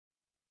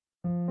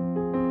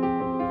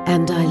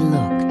And I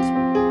looked,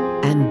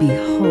 and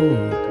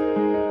behold,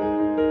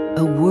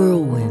 a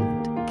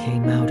whirlwind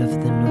came out of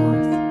the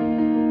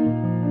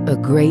north, a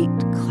great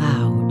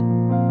cloud,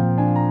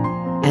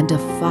 and a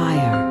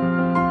fire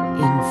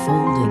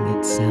enfolding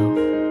itself,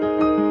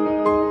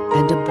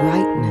 and a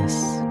brightness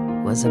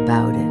was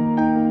about it.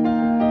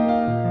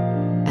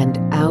 And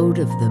out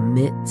of the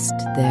midst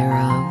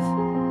thereof,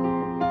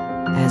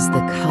 as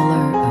the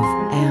color of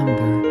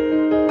amber,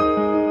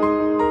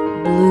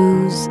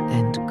 blues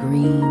and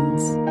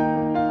greens,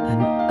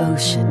 an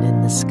ocean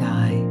in the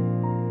sky,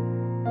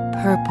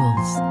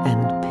 purples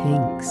and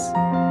pinks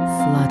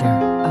flutter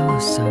oh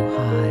so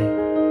high.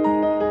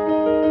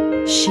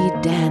 She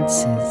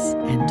dances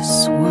and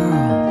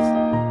swirls,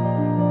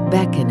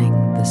 beckoning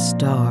the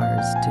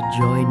stars to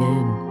join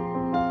in,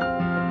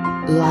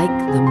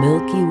 like the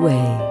Milky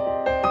Way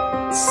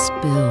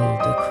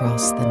spilled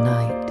across the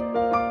night.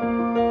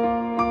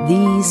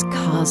 These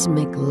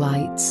cosmic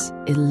lights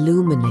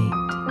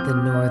illuminate the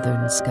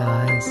northern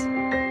skies.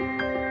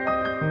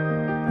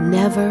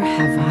 Never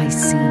have I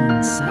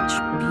seen such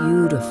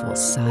beautiful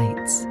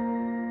sights.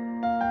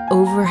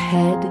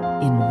 Overhead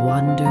in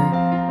wonder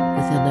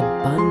with an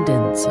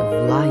abundance of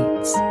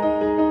lights,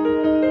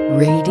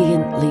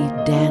 radiantly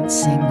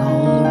dancing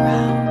all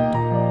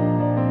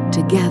around,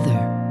 together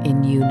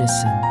in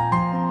unison,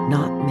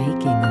 not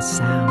making a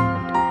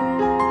sound.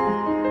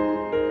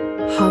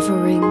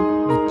 Hovering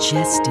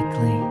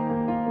majestically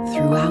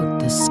throughout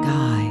the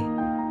sky,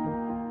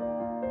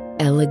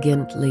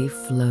 elegantly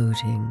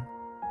floating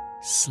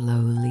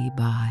slowly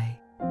by.